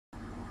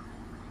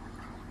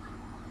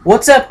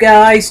What's up,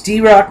 guys?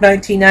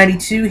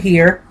 D-Rock1992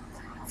 here.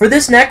 For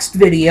this next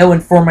video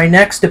and for my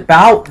next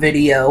About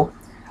video,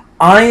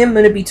 I am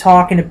going to be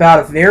talking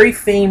about a very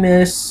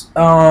famous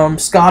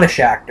Scottish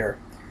actor.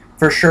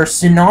 For sure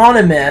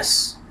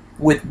synonymous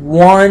with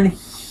one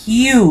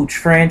huge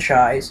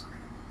franchise.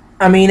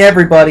 I mean,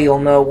 everybody will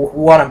know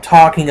what I'm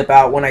talking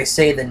about when I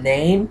say the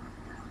name.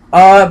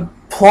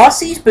 Plus,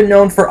 he's been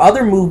known for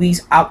other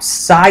movies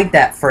outside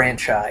that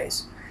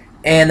franchise.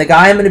 And the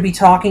guy I'm going to be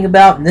talking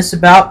about in this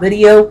About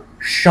video,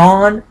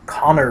 Sean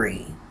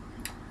Connery.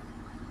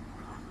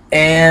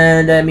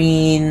 And, I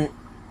mean,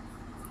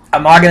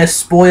 I'm not going to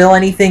spoil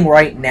anything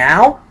right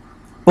now,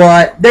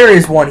 but there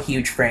is one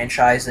huge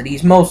franchise that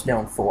he's most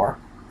known for.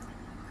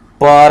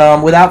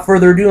 But without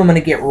further ado, I'm going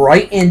to get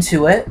right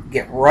into it,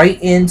 get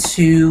right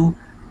into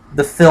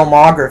the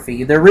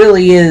filmography. There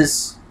really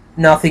is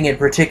nothing in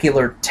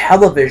particular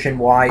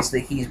television-wise that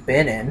he's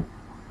been in.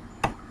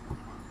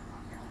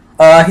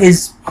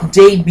 His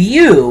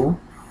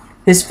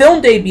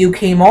film debut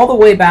came all the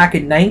way back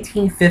in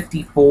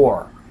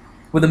 1954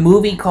 with a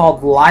movie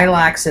called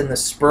Lilacs in the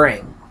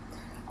Spring.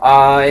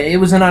 It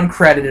was an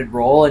uncredited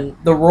role, and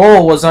the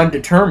role was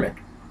undetermined.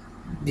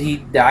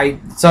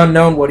 It's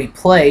unknown what he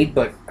played,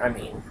 but, I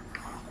mean,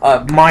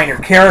 a minor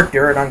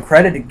character, an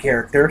uncredited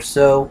character,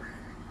 so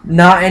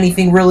not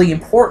anything really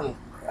important,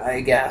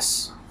 I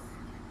guess.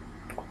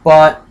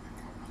 But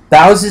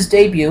that was his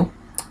debut,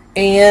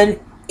 and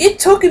it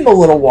took him a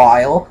little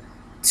while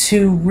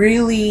to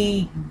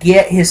really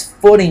get his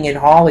footing in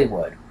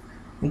Hollywood.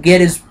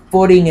 Get his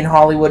footing in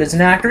Hollywood as an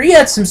actor. He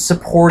had some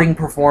supporting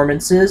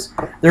performances.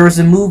 There was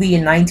a movie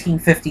in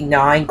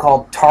 1959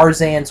 called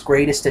Tarzan's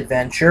Greatest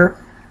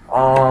Adventure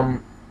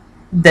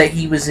that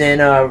he was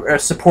in a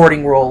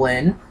supporting role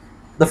in.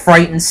 The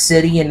Frightened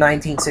City in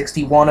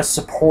 1961, a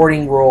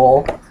supporting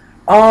role.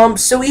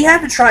 So he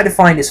had to try to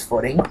find his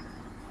footing.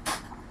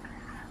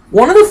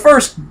 One of the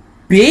first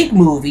big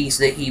movies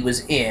that he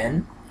was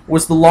in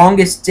was The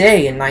Longest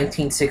Day in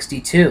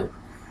 1962.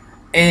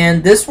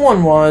 And this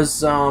one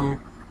was,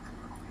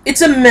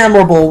 it's a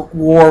memorable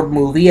war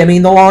movie. I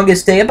mean, The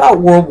Longest Day, about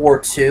World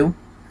War II.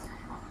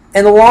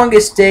 And The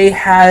Longest Day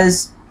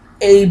has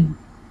a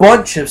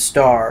bunch of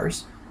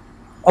stars.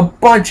 A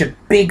bunch of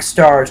big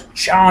stars.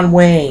 John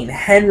Wayne,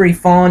 Henry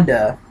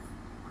Fonda,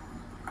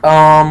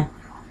 and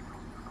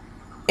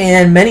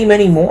many,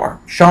 many more.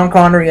 Sean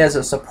Connery has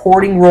a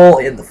supporting role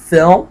in the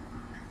film.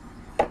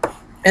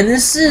 And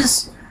this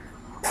is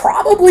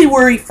probably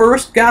where he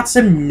first got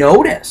some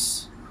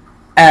notice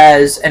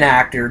as an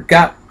actor.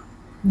 Got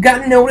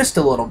noticed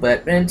a little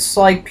bit. And it's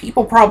like,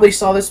 people probably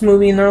saw this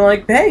movie and they're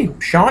like, hey,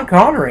 Sean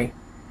Connery.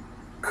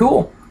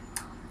 Cool.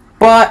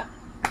 But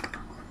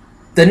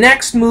the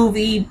next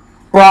movie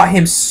brought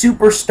him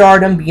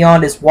superstardom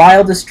beyond his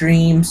wildest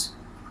dreams.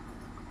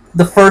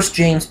 The first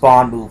James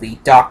Bond movie,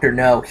 Dr.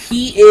 No.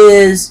 He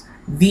is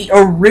the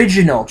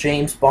original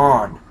James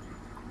Bond.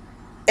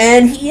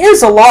 And he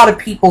is a lot of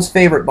people's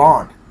favorite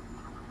Bond.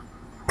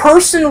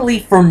 Personally,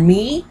 for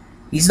me,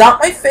 he's not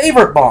my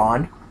favorite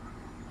Bond.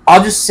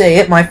 I'll just say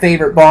it, my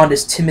favorite Bond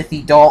is Timothy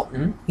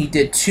Dalton. He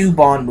did 2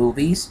 Bond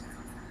movies.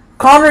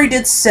 Connery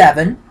did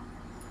 7,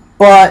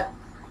 but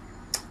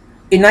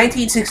in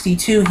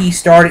 1962 he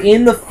starred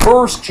in the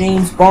first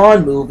James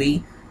Bond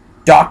movie,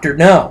 Dr.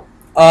 No.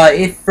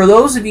 For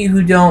those of you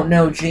who don't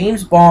know,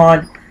 James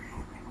Bond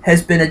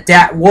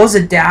was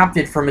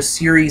adapted from a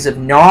series of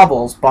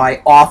novels by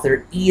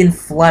author Ian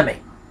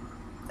Fleming,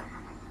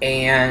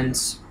 and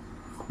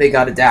they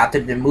got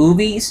adapted to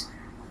movies.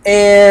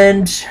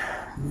 And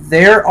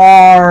there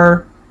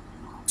are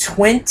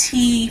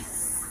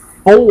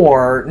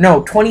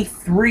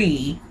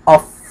 23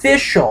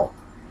 official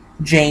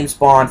James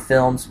Bond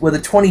films, with a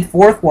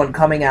 24th one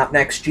coming out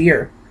next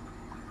year.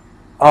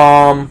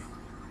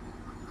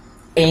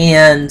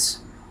 And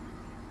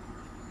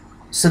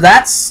so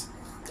that's,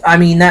 I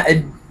mean,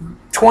 that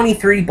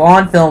 23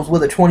 Bond films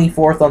with a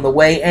 24th on the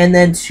way, and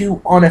then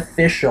 2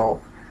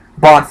 unofficial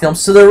Bond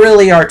films. So there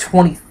really are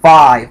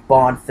 25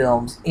 Bond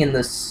films in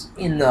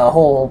the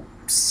whole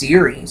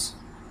series.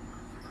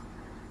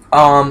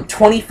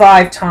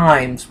 25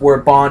 times where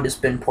Bond has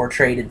been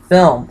portrayed in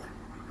film,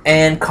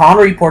 and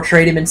Connery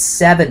portrayed him in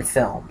 7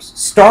 films,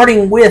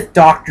 starting with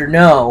Dr.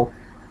 No,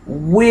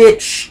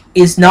 which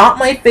is not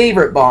my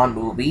favorite Bond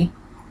movie.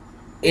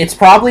 It's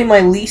probably my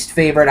least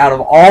favorite out of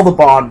all the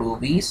Bond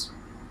movies.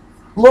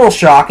 A little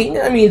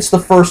shocking. I mean, it's the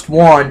first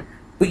one,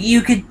 but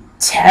you could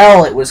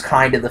tell it was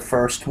kind of the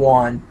first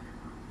one.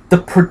 The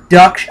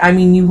production, I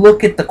mean, you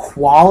look at the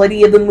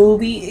quality of the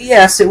movie.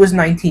 Yes, it was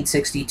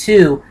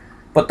 1962,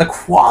 but the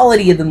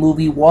quality of the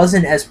movie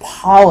wasn't as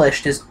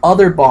polished as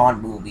other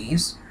Bond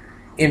movies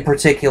in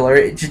particular.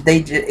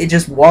 It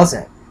just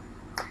wasn't.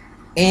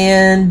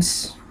 And,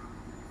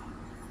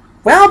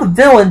 well, the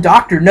villain,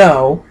 Dr.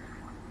 No,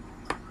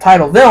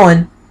 title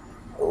villain,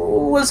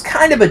 was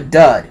kind of a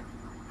dud.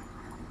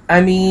 I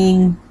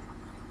mean,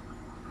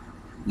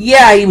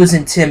 yeah, he was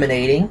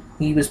intimidating.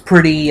 He was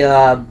pretty, he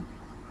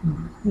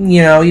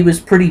was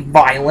pretty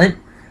violent.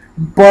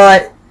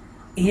 But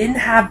he didn't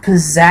have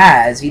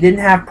pizzazz. He didn't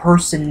have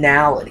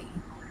personality.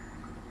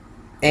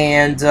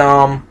 And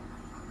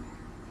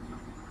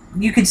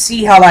you could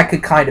see how that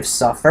could kind of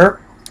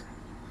suffer.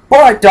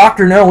 But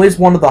Dr. No is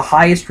one of the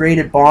highest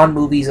rated Bond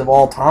movies of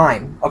all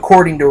time,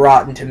 according to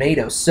Rotten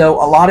Tomatoes.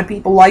 So a lot of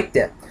people liked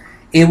it.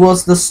 It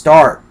was the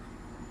start.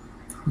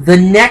 The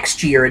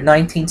next year, in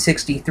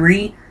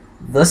 1963,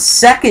 the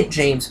second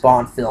James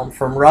Bond film,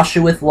 From Russia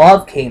with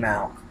Love, came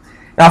out.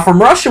 Now, From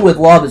Russia with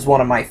Love is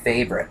one of my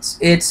favorites.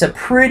 It's a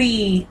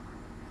pretty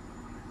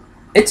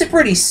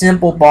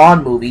simple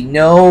Bond movie.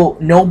 No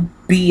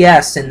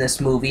BS in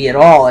this movie at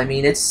all. I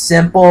mean, it's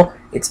simple.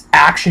 It's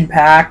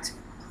action-packed.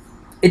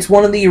 It's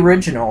one of the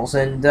originals,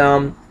 and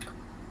I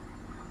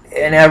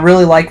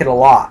really like it a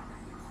lot.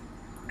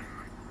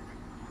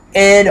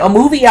 And a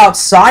movie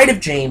outside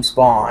of James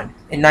Bond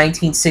in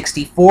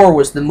 1964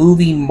 was the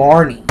movie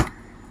Marnie,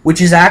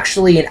 which is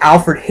actually an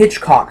Alfred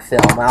Hitchcock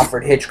film.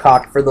 Alfred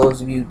Hitchcock, for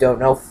those of you who don't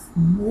know,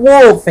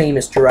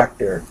 world-famous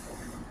director.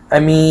 I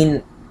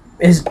mean,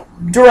 has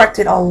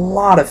directed a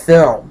lot of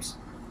films.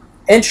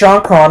 And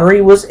Sean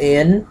Connery was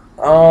in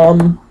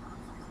this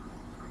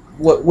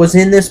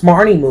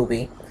Marnie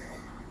movie.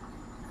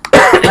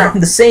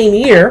 The same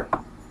year,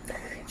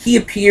 he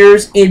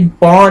appears in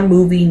Bond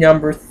movie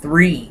number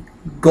 3,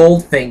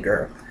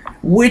 Goldfinger,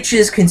 which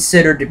is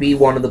considered to be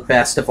one of the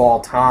best of all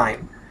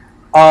time.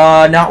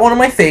 Not one of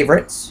my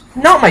favorites.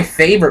 Not my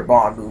favorite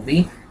Bond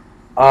movie.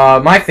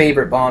 My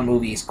favorite Bond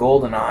movie is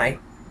GoldenEye,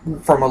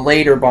 from a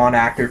later Bond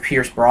actor,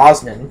 Pierce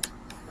Brosnan,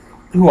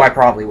 who I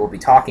probably will be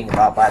talking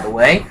about, by the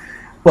way.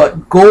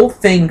 But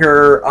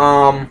Goldfinger,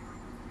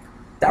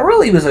 that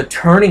really was a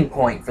turning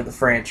point for the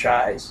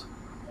franchise.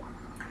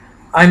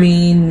 I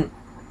mean,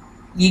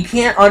 you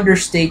can't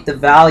understate the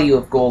value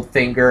of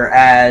Goldfinger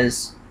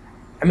as...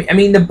 I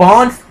mean,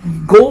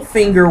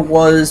 Goldfinger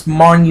was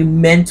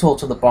monumental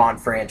to the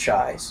Bond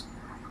franchise.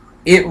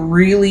 It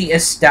really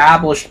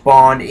established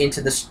Bond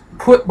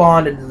put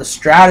Bond into the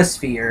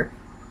stratosphere,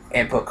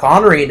 and put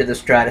Connery into the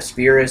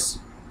stratosphere as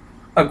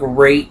a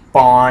great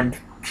Bond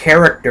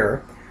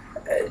character.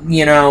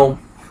 You know,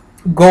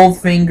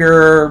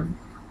 Goldfinger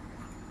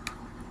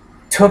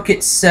took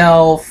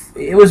itself...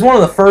 It was one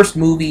of the first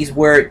movies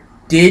where it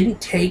didn't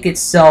take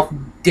itself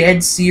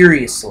dead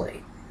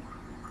seriously.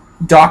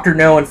 Dr.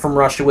 No and From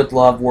Russia with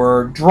Love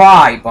were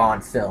dry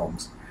Bond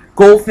films.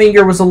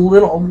 Goldfinger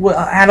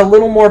had a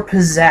little more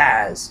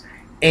pizzazz.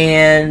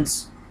 And,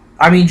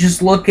 I mean,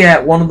 just look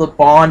at one of the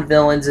Bond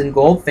villains in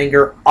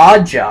Goldfinger,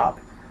 Oddjob,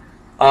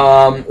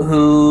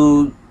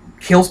 who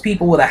kills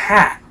people with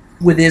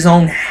his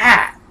own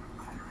hat.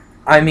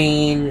 I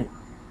mean,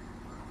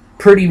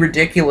 pretty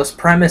ridiculous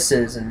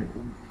premises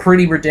and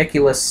pretty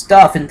ridiculous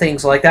stuff and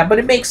things like that, but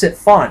it makes it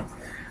fun.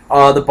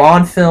 The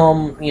Bond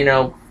film, you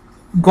know,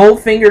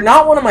 Goldfinger,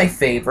 not one of my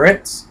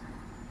favorites,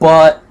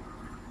 but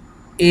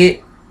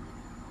you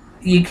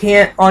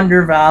can't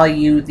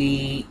undervalue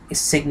the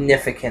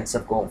significance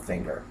of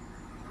Goldfinger.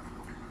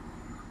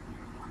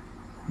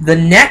 The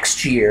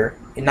next year,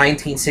 in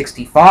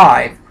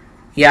 1965,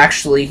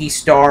 he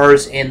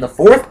stars in the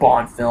fourth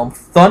Bond film,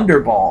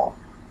 Thunderball.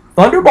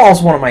 Thunderball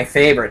is one of my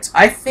favorites.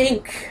 I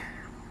think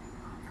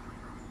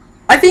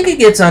it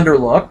gets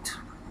underlooked.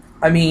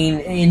 I mean,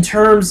 in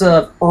terms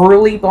of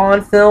early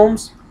Bond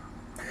films,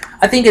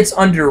 I think it's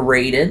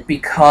underrated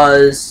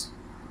because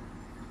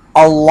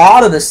a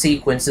lot of the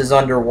sequence is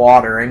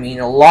underwater. I mean,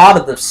 a lot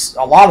of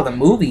the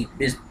movie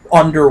is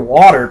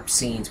underwater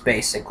scenes,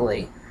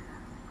 basically.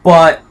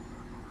 But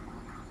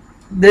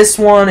this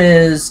one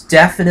is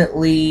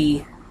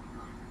definitely...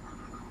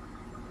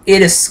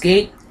 It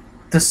escaped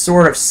the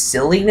sort of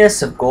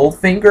silliness of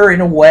Goldfinger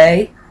in a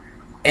way,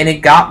 and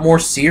it got more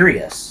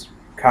serious,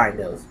 kind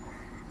of.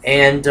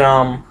 And,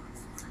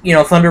 you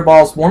know,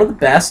 Thunderball's one of the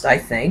best, I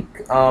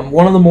think.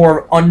 One of the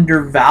more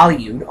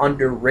undervalued,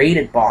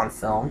 underrated Bond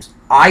films,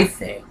 I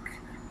think.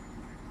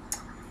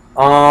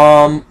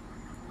 A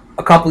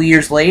couple of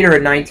years later,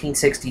 in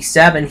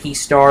 1967, he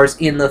stars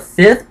in the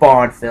fifth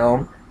Bond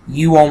film,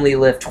 You Only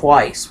Live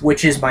Twice,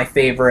 which is my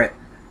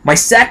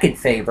second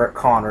favorite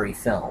Connery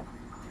film.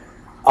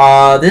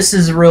 This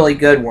is a really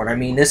good one. I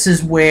mean, this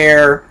is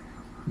where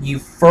you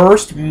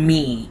first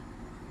meet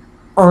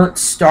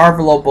Ernst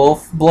Stavro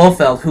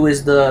Blofeld, who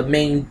is the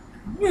main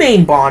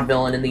Bond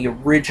villain in the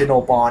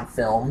original Bond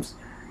films,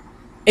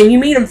 and you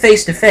meet him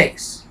face to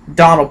face.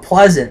 Donald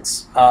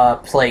Pleasance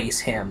plays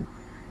him,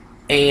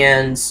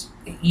 and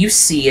you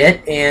see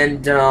it,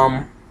 and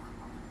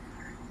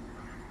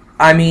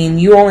I mean,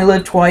 You Only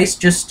Live Twice,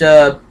 just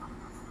a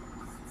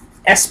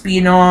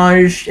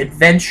espionage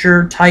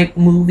adventure type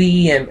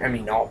movie, and I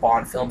mean, all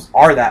Bond films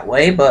are that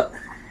way, but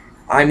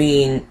I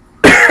mean,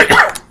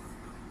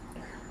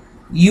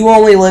 You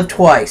Only Live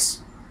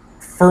Twice.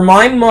 For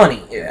my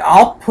money,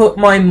 I'll put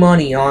my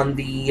money on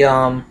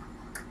the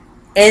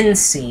end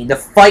scene, the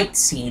fight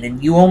scene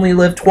in You Only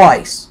Live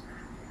Twice,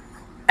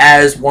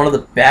 as one of the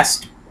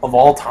best of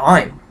all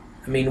time.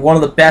 I mean, one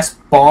of the best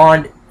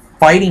Bond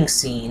fighting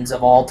scenes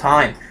of all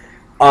time.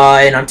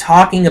 And I'm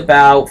talking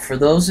about, for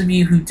those of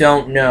you who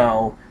don't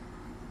know,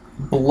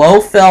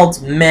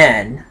 Blofeld's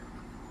men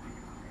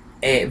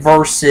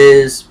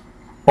versus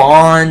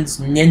Bond's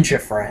ninja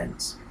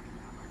friends.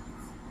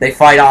 They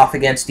fight off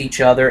against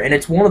each other, and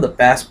it's one of the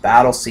best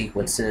battle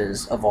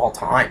sequences of all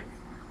time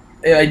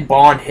in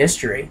Bond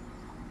history.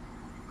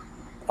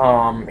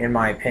 In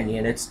my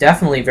opinion, it's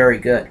definitely very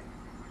good.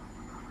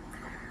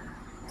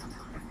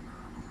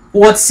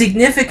 What's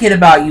significant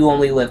about You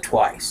Only Live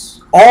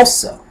Twice,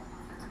 also,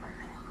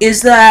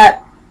 is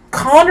that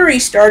Connery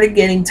started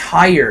getting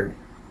tired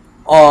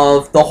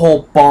of the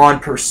whole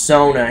Bond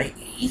persona.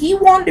 He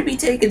wanted to be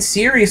taken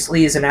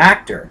seriously as an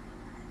actor.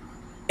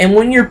 And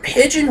when you're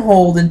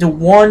pigeonholed into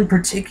one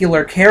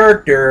particular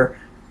character,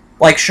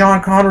 like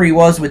Sean Connery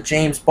was with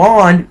James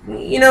Bond,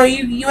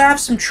 you have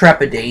some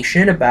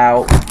trepidation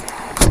about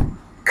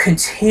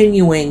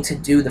continuing to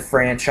do the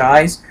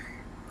franchise.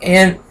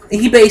 And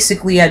he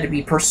basically had to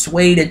be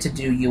persuaded to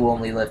do You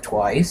Only Live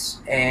Twice.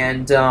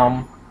 And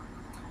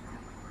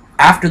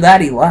after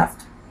that, he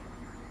left.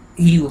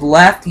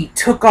 He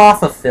took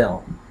off a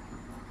film.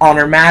 On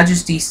Her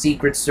Majesty's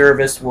Secret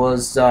Service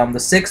was the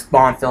sixth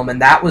Bond film,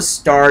 and that was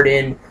starred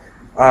in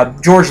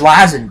George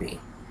Lazenby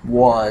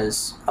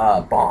was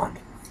Bond.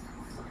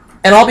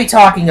 And I'll be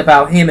talking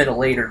about him in a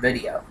later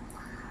video.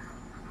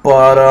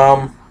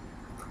 But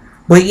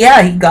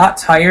yeah, he got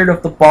tired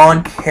of the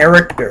Bond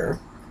character.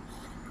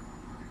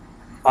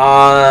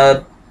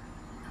 Flash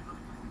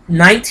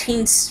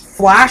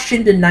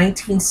into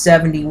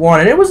 1971,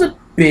 and it was a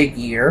big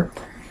year.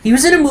 He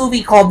was in a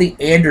movie called The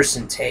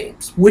Anderson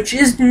Tapes, which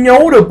is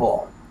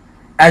notable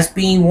as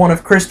being one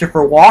of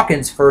Christopher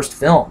Walken's first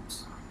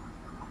films.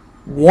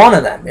 One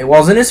of them. It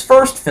wasn't his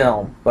first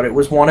film, but it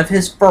was one of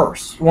his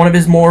first. One of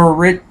his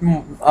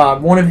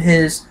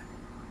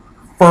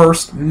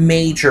first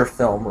major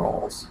film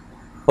roles.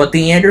 But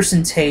The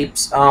Anderson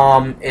Tapes,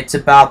 it's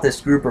about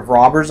this group of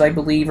robbers, I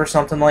believe, or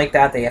something like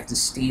that. They have to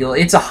steal.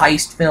 It's a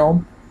heist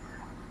film.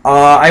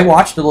 I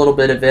watched a little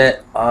bit of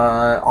it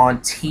on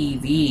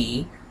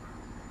TV.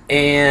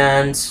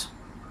 And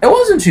it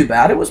wasn't too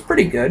bad. It was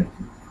pretty good.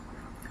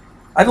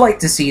 I'd like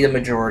to see the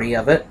majority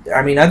of it.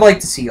 I mean, I'd like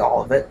to see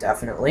all of it,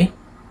 definitely.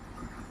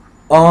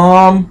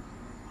 But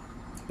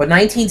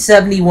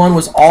 1971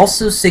 was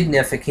also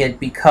significant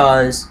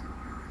because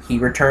he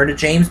returned to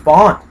James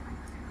Bond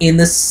in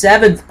the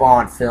seventh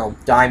Bond film,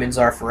 Diamonds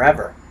Are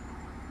Forever.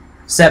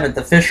 Seventh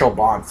official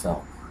Bond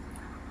film,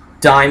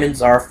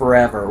 Diamonds Are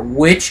Forever,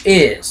 which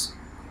is,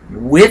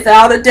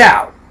 without a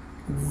doubt,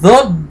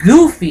 the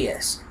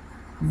goofiest,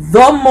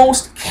 the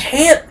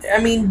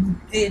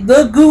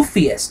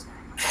goofiest,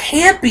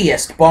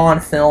 campiest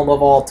Bond film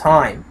of all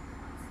time.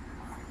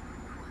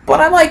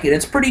 But I like it.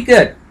 It's pretty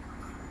good.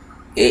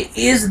 It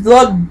is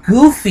the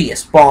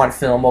goofiest Bond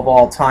film of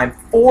all time,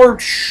 for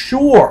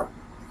sure.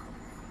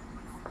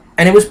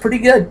 And it was pretty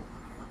good.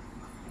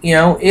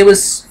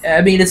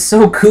 It's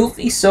so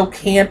goofy, so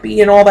campy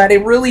and all that.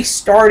 It really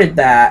started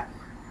that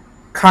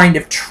kind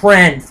of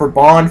trend for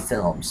Bond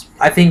films.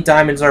 I think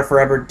Diamonds Are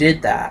Forever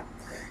did that.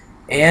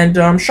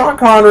 And Sean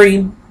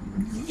Connery,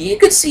 you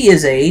could see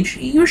his age.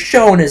 He was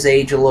showing his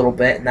age a little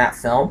bit in that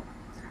film.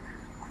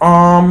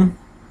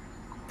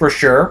 For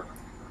sure.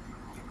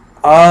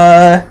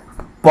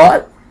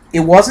 But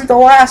it wasn't the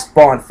last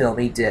Bond film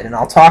he did, and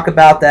I'll talk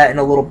about that in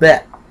a little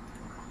bit.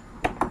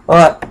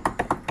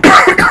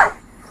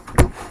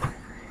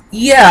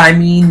 Yeah,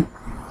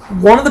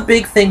 one of the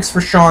big things for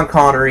Sean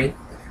Connery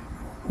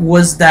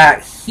was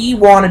that he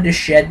wanted to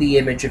shed the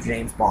image of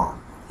James Bond.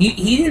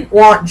 He didn't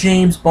want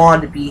James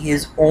Bond to be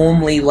his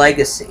only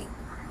legacy.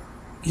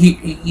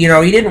 He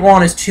didn't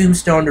want his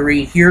tombstone to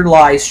read, "Here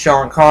lies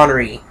Sean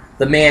Connery,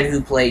 the man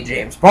who played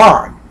James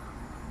Bond."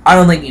 I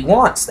don't think he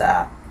wants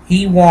that.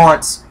 He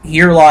wants,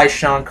 "Here lies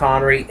Sean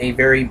Connery, a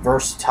very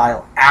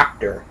versatile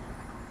actor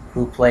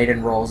who played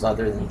in roles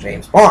other than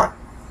James Bond."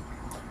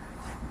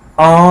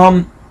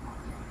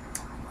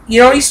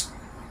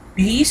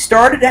 He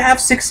started to have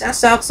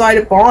success outside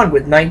of Bond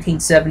with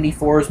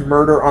 1974's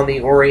Murder on the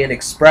Orient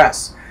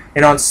Express,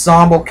 an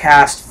ensemble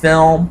cast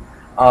film.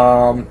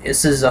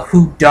 This is a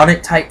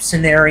whodunit type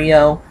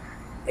scenario,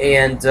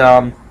 and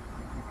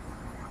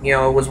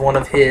it was one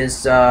of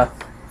his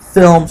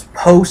films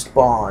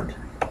post-Bond,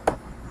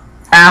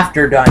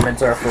 after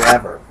Diamonds Are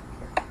Forever.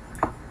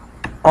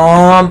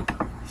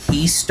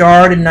 He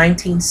starred in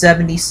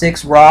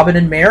 1976 Robin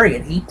and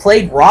Marion. He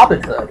played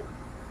Robin Hood.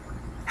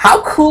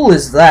 How cool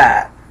is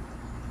that?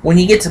 When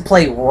you get to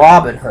play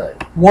Robin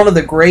Hood, one of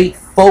the great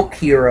folk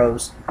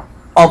heroes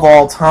of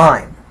all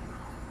time.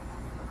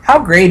 How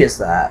great is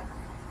that?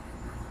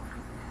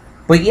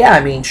 But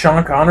yeah,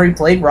 Sean Connery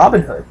played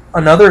Robin Hood,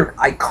 another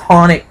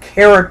iconic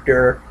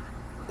character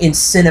in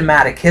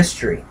cinematic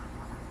history.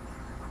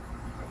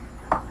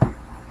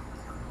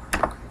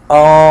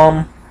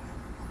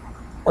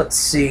 Let's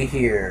see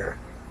here.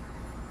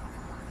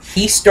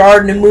 He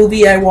starred in a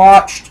movie I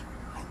watched.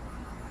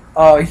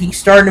 He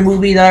starred in a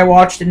movie that I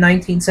watched in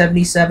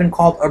 1977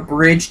 called A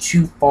Bridge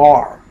Too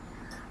Far.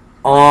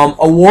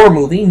 A war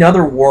movie,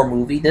 another war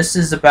movie. This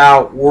is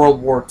about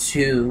World War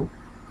II,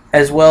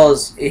 as well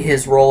as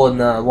his role in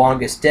The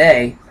Longest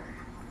Day.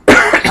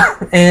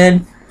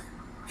 And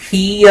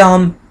he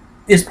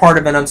is part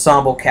of an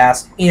ensemble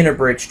cast in A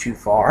Bridge Too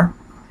Far.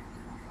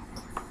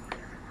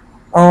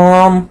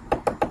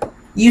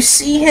 You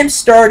see him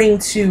starting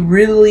to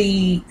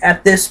really,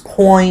 at this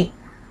point,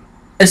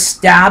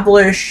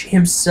 establish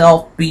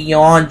himself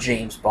beyond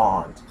James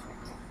Bond.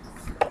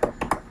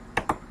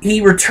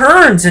 He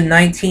returns in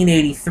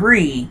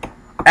 1983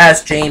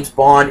 as James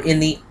Bond in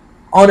the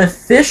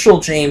unofficial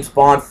James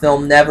Bond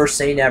film Never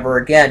Say Never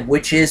Again,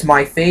 which is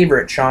my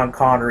favorite Sean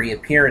Connery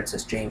appearance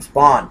as James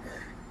Bond.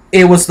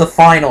 It was the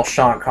final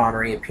Sean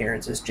Connery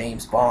appearance as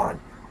James Bond.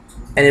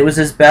 And it was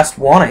his best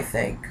one, I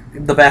think.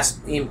 The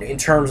best in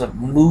terms of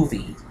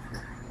movie.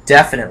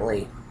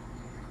 Definitely.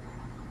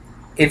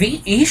 If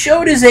he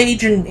showed his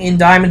age in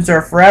Diamonds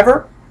Are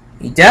Forever,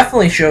 he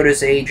definitely showed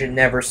his age in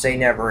Never Say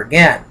Never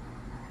Again.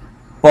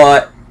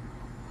 But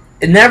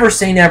Never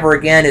Say Never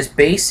Again is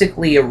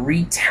basically a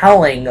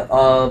retelling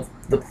of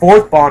the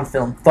fourth Bond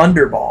film,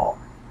 Thunderball.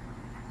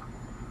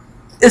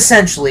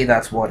 Essentially,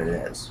 that's what it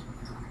is.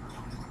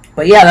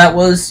 But yeah, that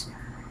was...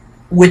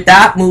 With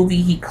that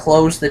movie, he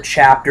closed the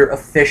chapter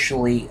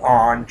officially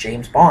on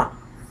James Bond.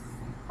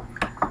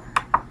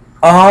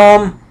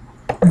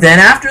 Then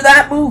after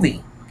that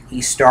movie,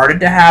 he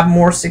started to have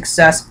more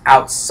success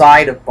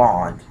outside of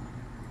Bond.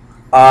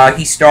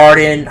 He starred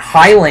in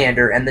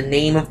Highlander and The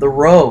Name of the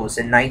Rose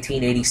in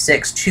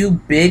 1986. Two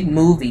big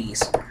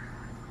movies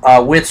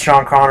with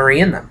Sean Connery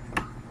in them.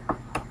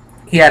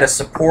 He had a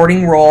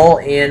supporting role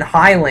in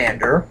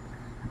Highlander,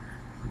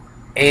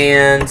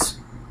 and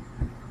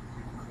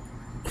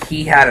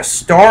he had a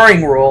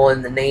starring role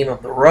in The Name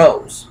of the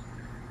Rose.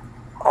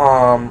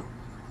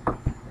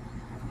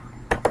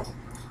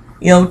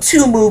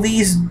 Two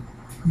movies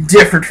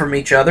different from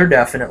each other,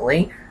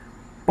 definitely,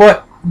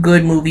 but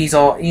good movies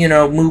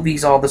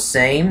movies all the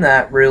same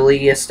that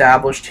really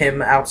established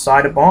him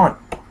outside of Bond.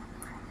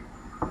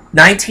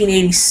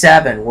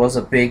 1987 was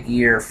a big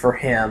year for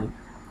him,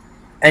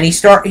 and he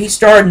starred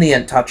in The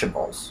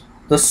Untouchables,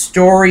 the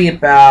story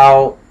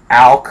about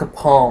Al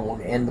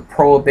Capone and the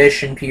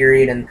Prohibition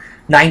period and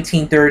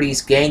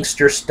 1930s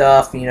gangster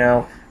stuff.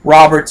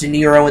 Robert De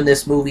Niro in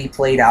this movie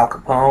played Al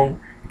Capone.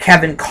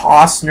 Kevin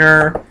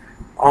Costner,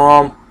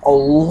 a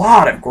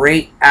lot of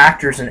great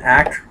actors and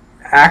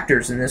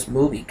actors in this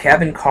movie.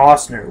 Kevin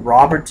Costner,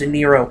 Robert De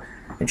Niro,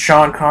 and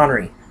Sean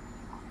Connery.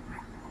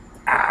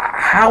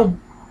 How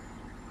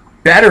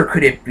better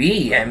could it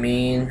be? I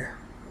mean,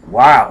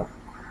 wow.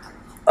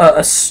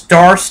 A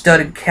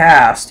star-studded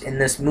cast in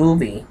this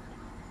movie.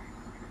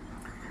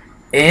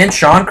 And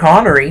Sean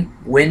Connery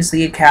wins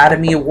the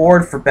Academy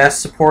Award for Best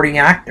Supporting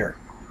Actor.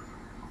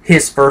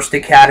 His first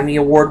Academy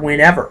Award win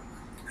ever.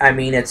 I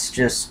mean, it's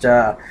just,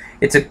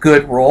 it's a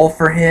good role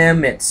for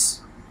him.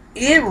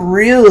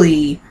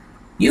 You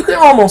could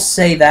almost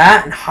say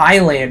that and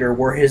Highlander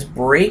were his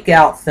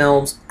breakout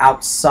films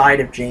outside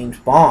of James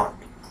Bond.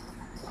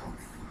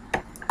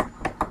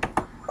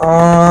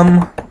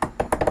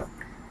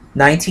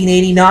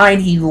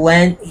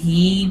 1989,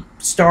 he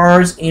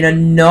stars in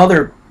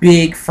another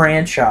big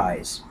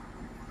franchise,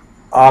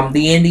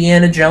 the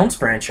Indiana Jones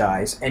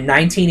franchise. In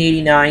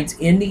 1989's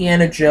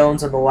Indiana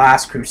Jones and the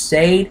Last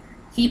Crusade,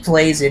 he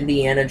plays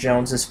Indiana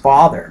Jones's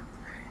father.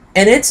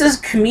 And it's a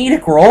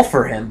comedic role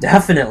for him,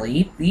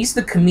 definitely. He's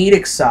the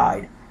comedic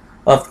side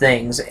of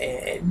things.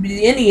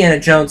 Indiana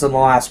Jones and the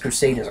Last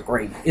Crusade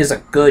is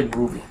a good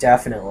movie,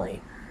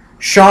 definitely.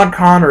 Sean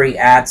Connery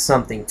adds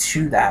something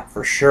to that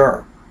for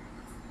sure.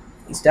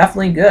 He's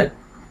definitely good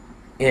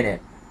in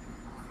it.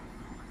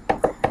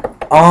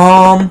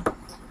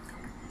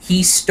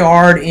 He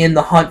starred in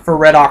The Hunt for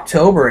Red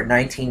October in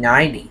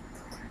 1990.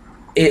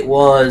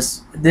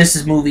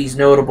 This movie's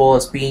notable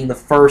as being the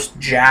first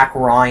Jack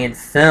Ryan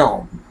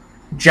film.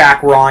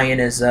 Jack Ryan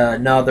is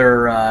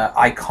another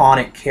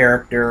iconic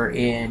character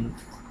in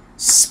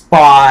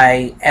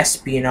spy,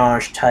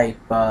 espionage type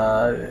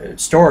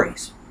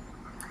stories.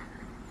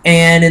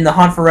 And in The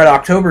Hunt for Red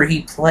October,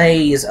 he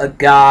plays a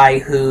guy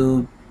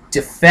who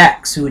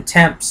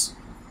attempts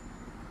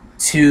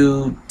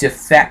to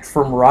defect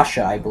from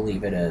Russia, I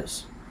believe it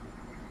is.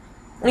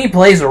 And he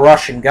plays a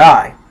Russian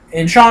guy.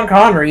 And Sean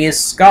Connery is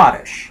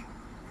Scottish.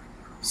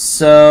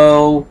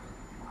 So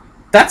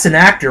that's an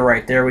actor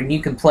right there when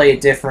you can play a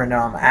different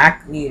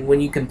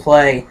when you can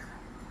play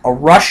a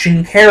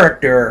Russian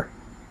character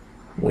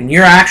when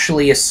you're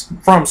actually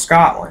from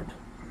Scotland.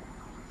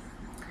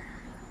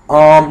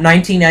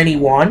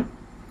 1991,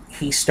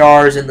 he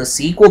stars in the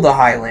sequel to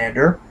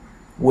Highlander,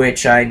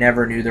 which I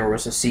never knew there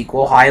was a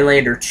sequel,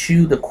 Highlander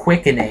 2: The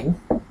Quickening.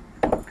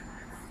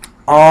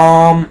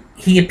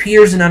 He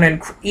appears in an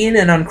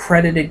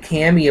uncredited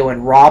cameo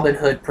in Robin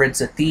Hood,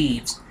 Prince of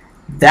Thieves.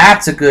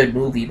 That's a good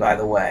movie, by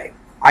the way.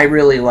 I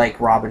really like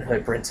Robin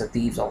Hood, Prince of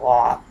Thieves a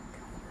lot.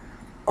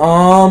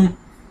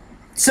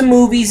 Some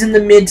movies in the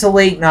mid to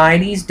late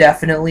 90s,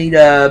 definitely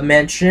to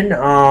mention.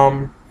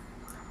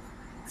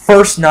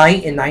 First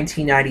Night in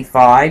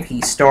 1995,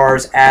 he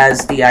stars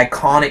as the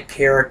iconic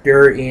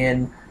character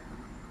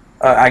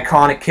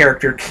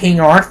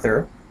King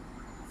Arthur.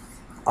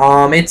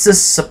 It's a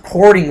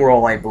supporting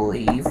role, I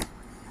believe.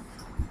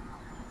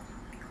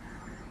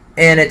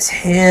 and it's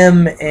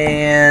him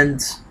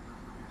and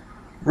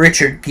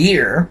Richard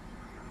Gere.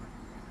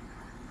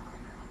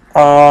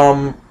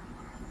 And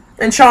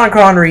Sean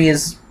Connery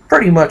is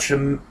pretty much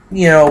a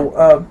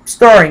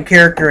starring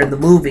character in the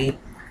movie.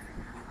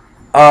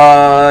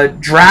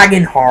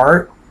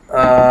 Dragonheart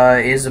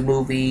is a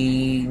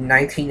movie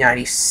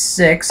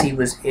 1996 he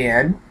was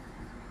in.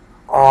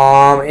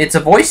 It's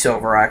a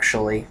voiceover,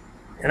 actually.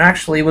 And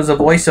actually was a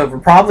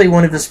voiceover, probably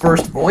one of his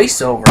first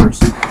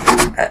voiceovers.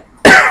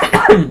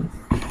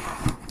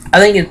 I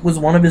think it was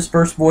one of his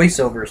first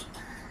voiceovers.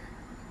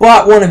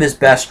 But one of his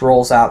best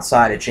roles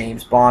outside of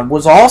James Bond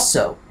was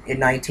also in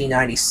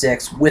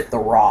 1996 with The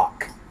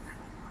Rock.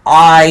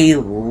 I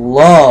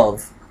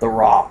love The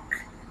Rock.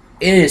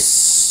 It is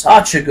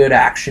such a good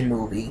action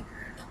movie.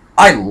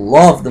 I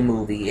love the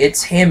movie.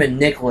 It's him and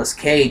Nicolas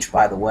Cage,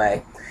 by the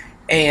way.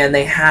 And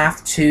they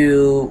have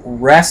to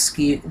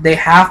rescue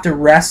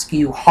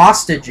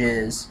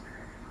hostages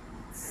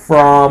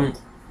from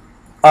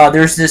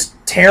there's this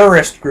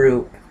terrorist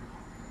group.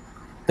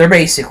 They're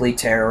basically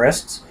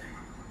terrorists.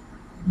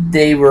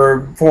 They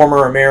were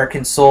former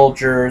American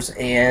soldiers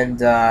and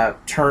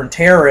turned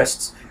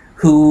terrorists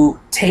who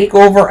take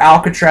over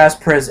Alcatraz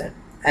prison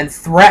and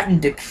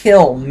threaten to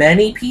kill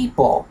many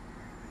people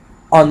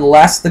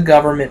unless the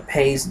government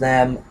pays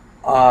them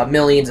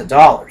millions of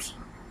dollars.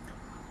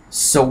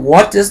 So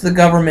what does the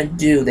government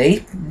do?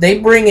 They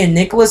bring in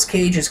Nicolas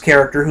Cage's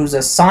character, who's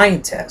a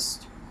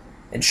scientist,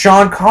 and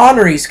Sean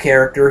Connery's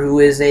character, who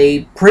is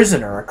a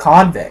prisoner, a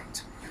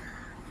convict.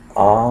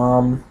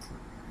 And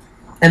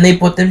they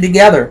put them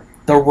together.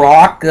 The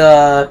Rock,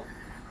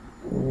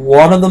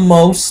 one of the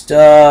most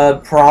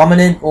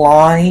prominent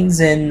lines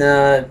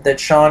that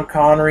Sean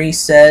Connery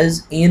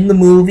says in the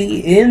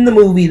movie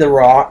The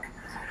Rock.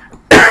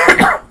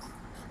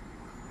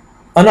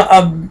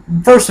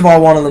 First of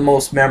all, one of the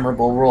most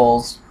memorable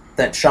roles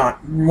that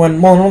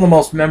one of the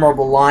most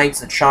memorable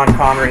lines that Sean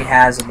Connery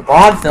has in the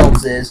Bond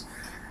films is,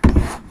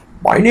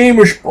 "My name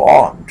is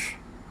Bond,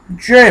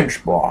 James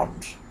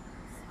Bond."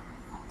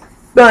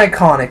 An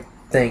iconic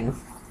thing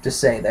to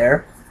say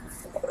there.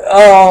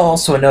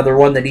 Also another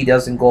one that he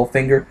does in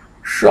Goldfinger,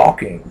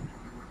 "Shocking,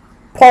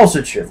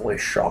 positively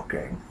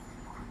shocking."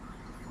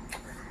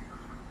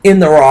 In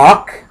The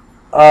Rock,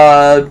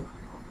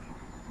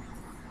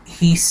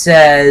 he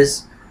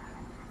says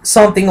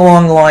something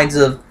along the lines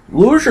of,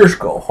 "Losers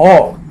go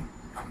home,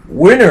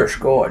 winners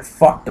go and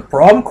fuck the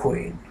prom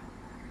queen."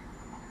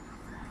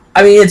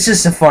 I mean, it's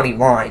just a funny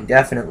line,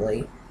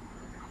 definitely.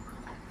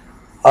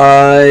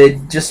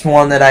 Just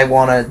one that I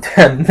want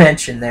to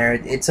mention there.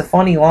 It's a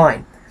funny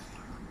line.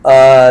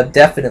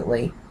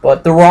 Definitely.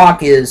 But The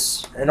Rock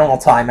is an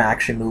all-time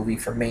action movie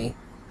for me.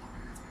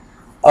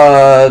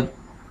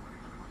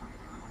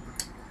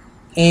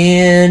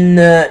 In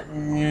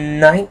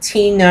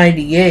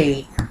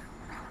 1998,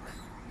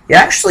 he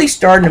actually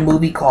starred in a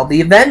movie called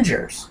The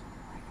Avengers.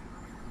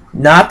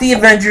 Not the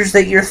Avengers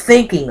that you're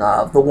thinking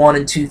of, the one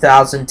in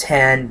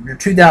 2010 or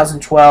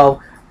 2012,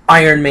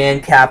 Iron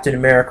Man, Captain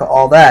America,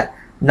 all that.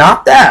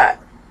 Not that.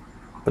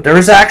 But there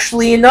was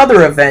actually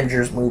another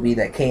Avengers movie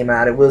that came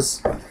out. It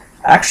was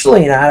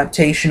actually an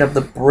adaptation of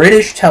the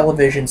British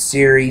television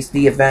series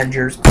The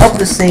Avengers of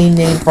the same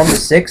name from the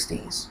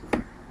 60s.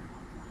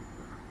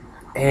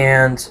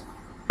 And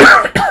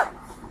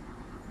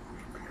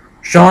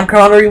Sean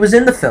Connery was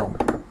in the film.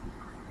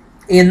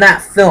 In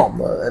that film,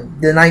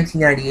 the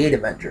 1998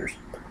 Avengers.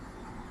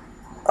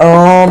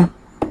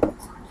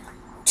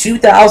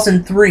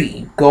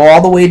 2003, go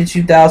all the way to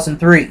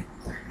 2003,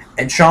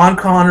 and Sean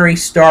Connery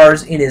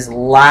stars in his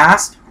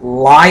last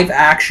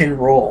live-action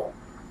role,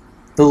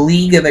 The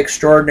League of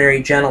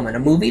Extraordinary Gentlemen, a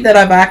movie that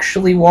I've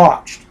actually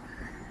watched.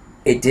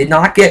 It did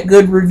not get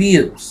good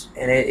reviews,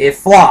 and it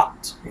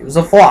flopped. It was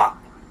a flop.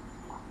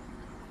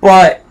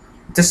 But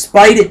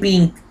despite it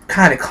being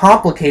kind of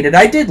complicated,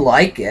 I did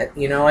like it.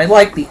 I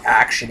liked the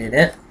action in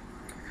it.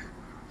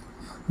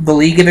 The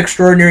League of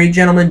Extraordinary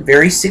Gentlemen,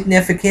 very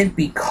significant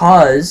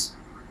because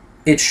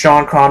it's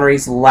Sean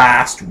Connery's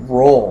last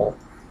role,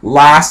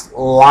 last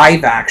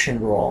live-action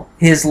role.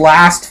 His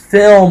last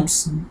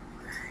film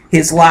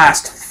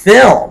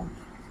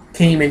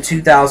came in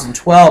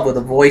 2012 with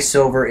a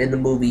voiceover in the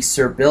movie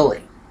Sir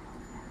Billy.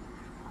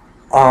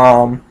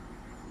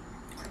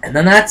 And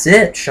then that's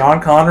it.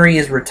 Sean Connery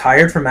is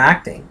retired from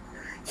acting.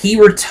 He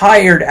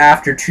retired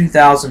after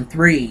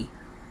 2003,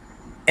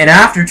 and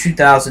after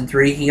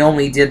 2003, he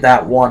only did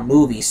that one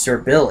movie, Sir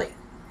Billy.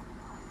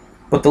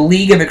 But The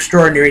League of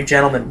Extraordinary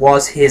Gentlemen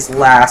was his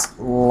last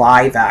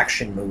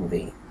live-action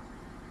movie.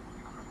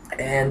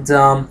 And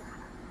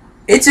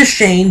it's a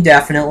shame,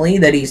 definitely,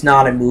 that he's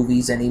not in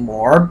movies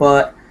anymore,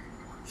 but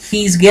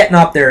he's getting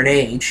up there in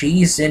age.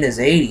 He's in his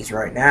 80s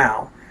right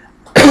now.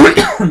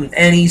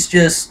 And he's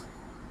just,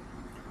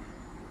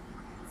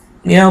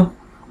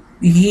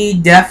 he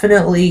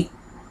definitely,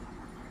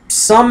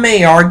 some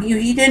may argue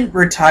he didn't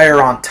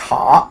retire on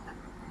top.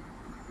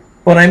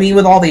 But I mean,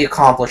 with all the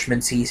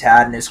accomplishments he's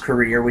had in his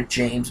career with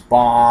James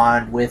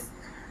Bond, with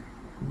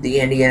the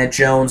Indiana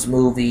Jones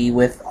movie,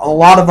 with a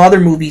lot of other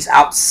movies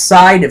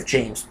outside of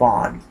James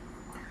Bond,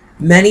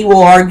 Many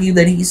will argue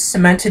that he's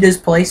cemented his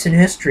place in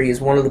history as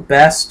one of the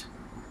best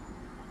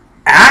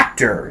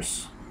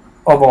actors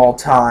of all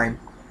time.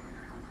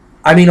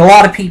 I mean, a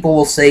lot of people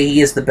will say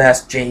he is the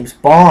best James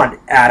Bond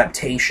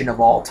adaptation of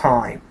all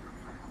time.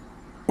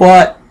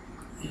 But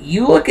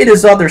you look at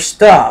his other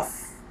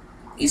stuff,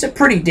 he's a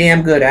pretty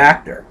damn good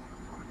actor.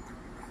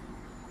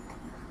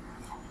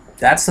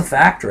 That's the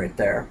fact right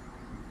there.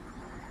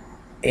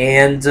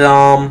 And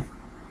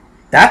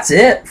that's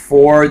it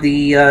for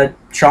the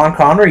Sean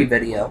Connery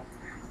video.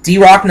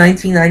 D-Rock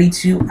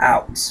 1992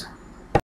 out.